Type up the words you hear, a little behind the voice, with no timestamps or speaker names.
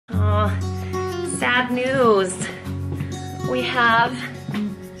Sad news. We have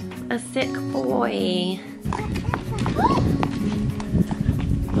a sick boy.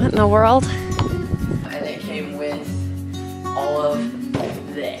 What in the world? And it came with all of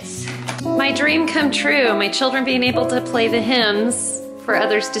this. My dream come true. My children being able to play the hymns for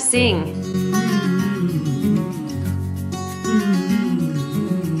others to sing.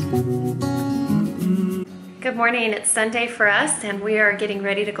 Good morning. It's Sunday for us and we are getting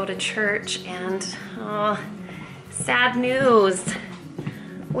ready to go to church, and sad news.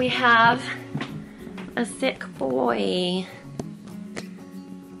 We have a sick boy.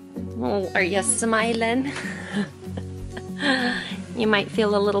 Oh, are you smiling? You might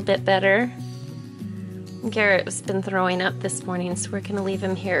feel a little bit better. Garrett has been throwing up this morning, so we're gonna leave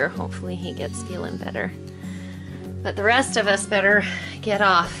him here. Hopefully he gets feeling better. But the rest of us better get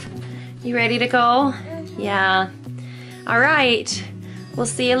off. You ready to go? Yeah. All right. We'll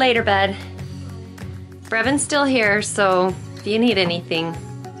see you later, bud. Brevin's still here, so if you need anything,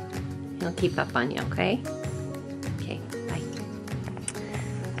 he'll keep up on you, okay? Okay, bye.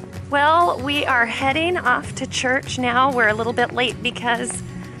 Well, we are heading off to church now. We're a little bit late because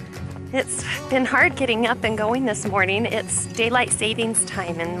it's been hard getting up and going this morning. It's daylight savings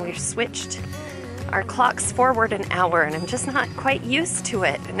time and we've switched our clocks forward an hour, and I'm just not quite used to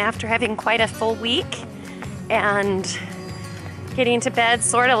it. And after having quite a full week and getting to bed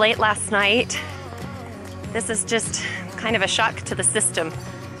sort of late last night, this is just kind of a shock to the system.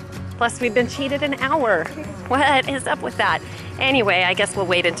 Plus we've been cheated an hour. What is up with that? Anyway, I guess we'll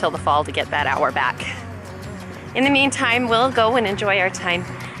wait until the fall to get that hour back. In the meantime, we'll go and enjoy our time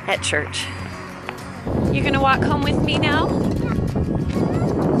at church. You gonna walk home with me now?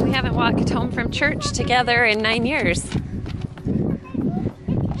 We haven't walked home from church together in 9 years.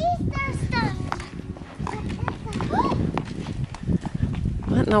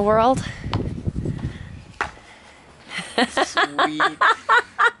 What in the world? Sweet.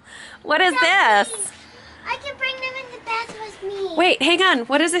 What is this? I can bring them in the bath with me. Wait, hang on.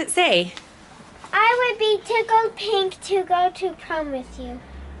 What does it say? I would be tickled pink to go to prom with you.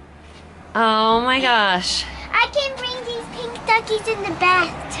 Oh my gosh. I can bring these pink duckies in the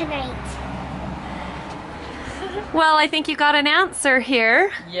bath tonight. Well, I think you got an answer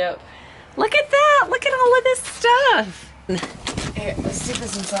here. Yep. Look at that. Look at all of this stuff. Here, let's stick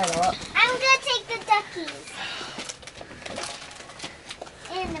this inside a lot. I'm gonna take the duckies.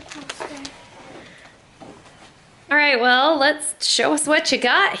 And the poster. All right, well, let's show us what you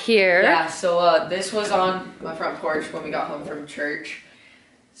got here. Yeah, so this was on my front porch when we got home from church.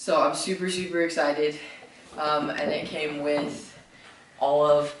 So I'm super, super excited. And it came with all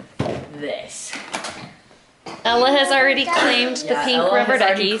of this. Ella has already claimed the pink Ella rubber has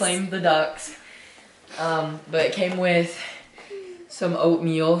already duckies. claimed the ducks. But it came with some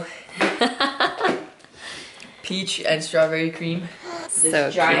oatmeal, peach and strawberry cream. This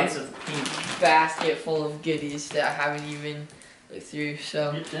So giant cute. basket full of goodies that I haven't even looked through.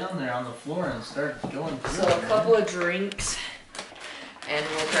 So Get down there on the floor and start going through. a couple of drinks,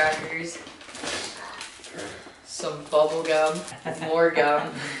 animal crackers, some bubble gum, more gum,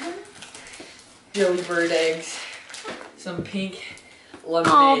 Billy Bird eggs, some pink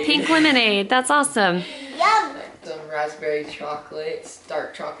lemonade. Oh, pink lemonade. That's awesome. Yum! Some raspberry chocolate,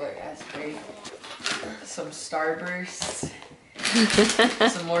 dark chocolate raspberry, some Starbursts,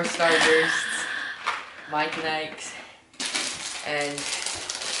 some more Starbursts, Mike and Ike's, and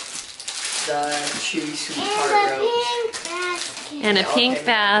the chewy sweet tart ropes. Pink basket. And a Yeah, pink okay,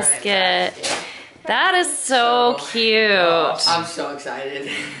 basket. That is so cute. I'm so excited.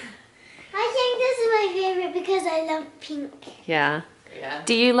 I think this is my favorite because I love pink. Yeah. Yeah,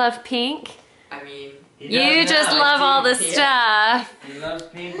 Do you love pink? I mean, You just love all the stuff. He loves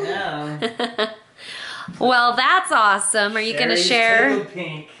pink now. Well, that's awesome. Are you going to Sherry's share? tickled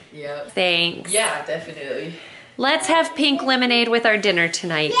pink. yep. Thanks. Yeah, definitely. Let's have pink lemonade with our dinner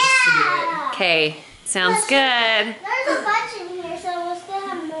tonight. Yeah! Okay. Sounds good. There's a bunch in here, so we'll still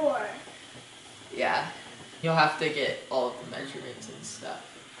have more. Yeah, you'll have to get all of the measurements and stuff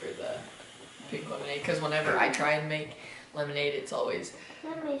for the pink lemonade, because whenever I try and make lemonade, it's always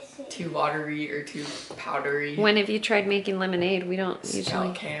Let me see. too watery or too powdery. When have you tried making lemonade? We don't Scout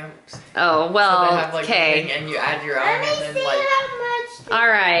usually. camps. Oh, So they well, have like the thing okay. and you add your own Let me and see then like how much. All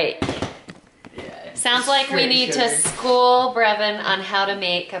right. yeah. Sounds like we straight need to sugar. school Brevin on how to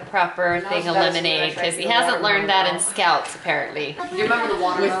make a proper thing of that's lemonade, when I because he tried the hasn't learned that in watermelon. Scouts, apparently. Do you remember the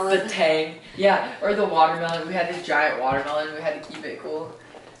watermelon? With the tang. Yeah, or the watermelon. We had this giant watermelon. We had to keep it cool.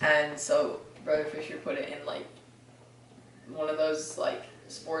 And so Brother Fisher put it in like one of those like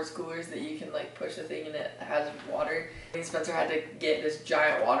sports coolers that you can like push the thing and it has water. And Spencer had to get this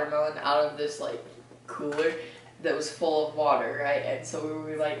giant watermelon out of this like cooler that was full of water, right? And so we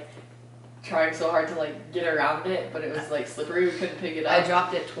were like trying so hard to like get around it, but it was like slippery. We couldn't pick it up. I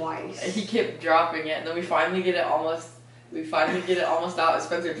dropped it twice. And he kept dropping it, and then we finally get it almost out, and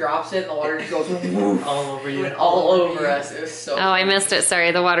Spencer drops it, and the water just goes All over you. went all over us. It was so Oh, I missed it.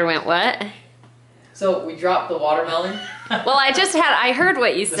 Sorry, the water went what? So we dropped the watermelon. Well, I heard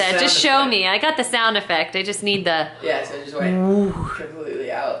what you said. Just show effect. me. I got the sound effect. I just need the... Yeah, so it just went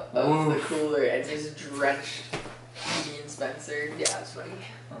completely out of the cooler and just drenched me and Spencer. Yeah, it's funny.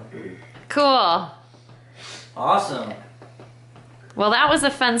 Cool. Awesome. Well, that was a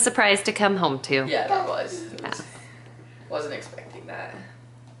fun surprise to come home to. Yeah, that was. Wasn't expecting that.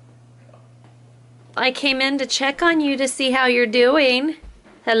 I came in to check on you to see how you're doing.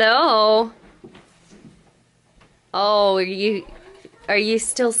 Hello. Oh, are you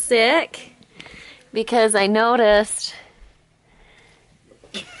still sick? Because I noticed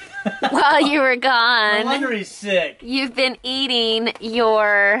while you were No gone, wonder he's sick. you've been eating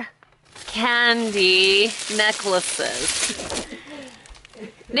your candy necklaces.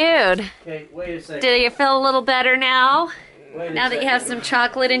 Dude, Okay, wait a second. do you feel a little better now? Wait a Now that you second. have some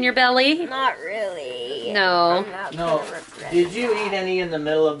chocolate in your belly? Not really. No. No. Did you eat any in the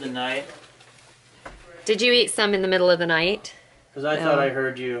middle of the night? Did you eat some in the middle of the night? Because I No. thought I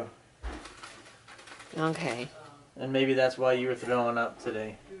heard you, Okay. and maybe that's why you were throwing up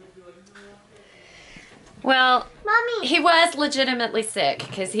today. Well, Mommy. he was legitimately sick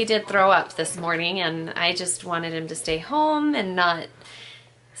because he did throw up this morning, and I just wanted him to stay home and not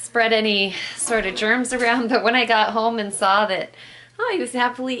spread any sort of germs around. But when I got home and saw that, he was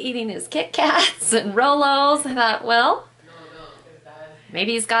happily eating his Kit Kats and Rolos, I thought, well,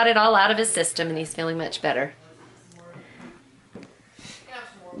 maybe he's got it all out of his system and he's feeling much better.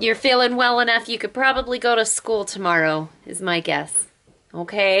 You're feeling well enough, you could probably go to school tomorrow, is my guess.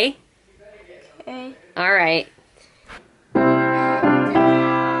 Okay? Okay. All right.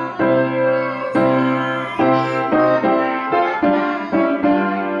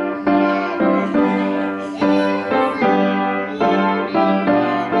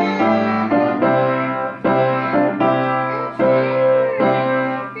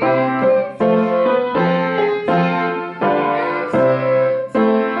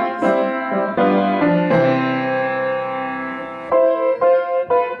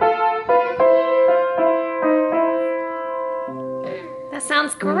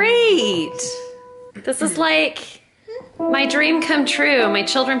 Sounds great. This is like my dream come true. My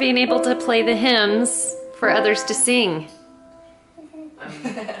children being able to play the hymns for others to sing.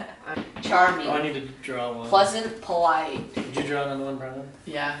 Charming. Oh, I need to draw one. Pleasant, polite. Did you draw another one, Brevin?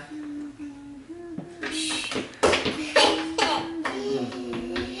 Yeah.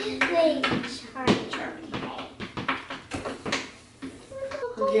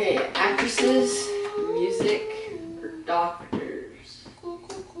 Okay, actresses, music, or doctors?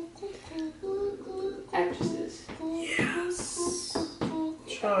 Actresses. Yes.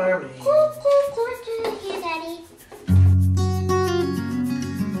 Charming. Here, Daddy.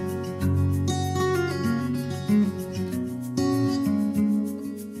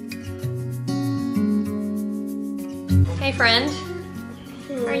 Hey friend,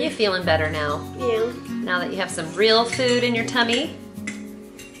 are you feeling better now? Yeah. Now that you have some real food in your tummy?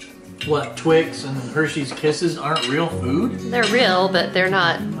 What, Twix and Hershey's Kisses aren't real food? They're real, but they're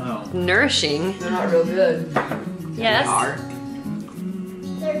not Oh. nourishing. They're not real good. Yes?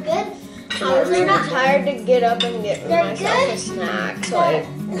 They're good. I was tired to get up and get They're myself good. a snack, so I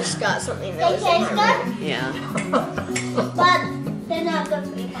just got something that They was in taste my good, room. Yeah. but they're not good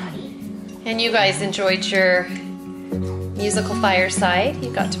for your body. And you guys enjoyed your musical fireside you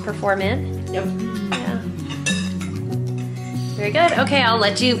got to perform in? Yep. Yeah. Very good. Okay, I'll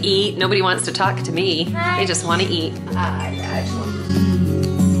let you eat. Nobody wants to talk to me. They just want to eat. I just want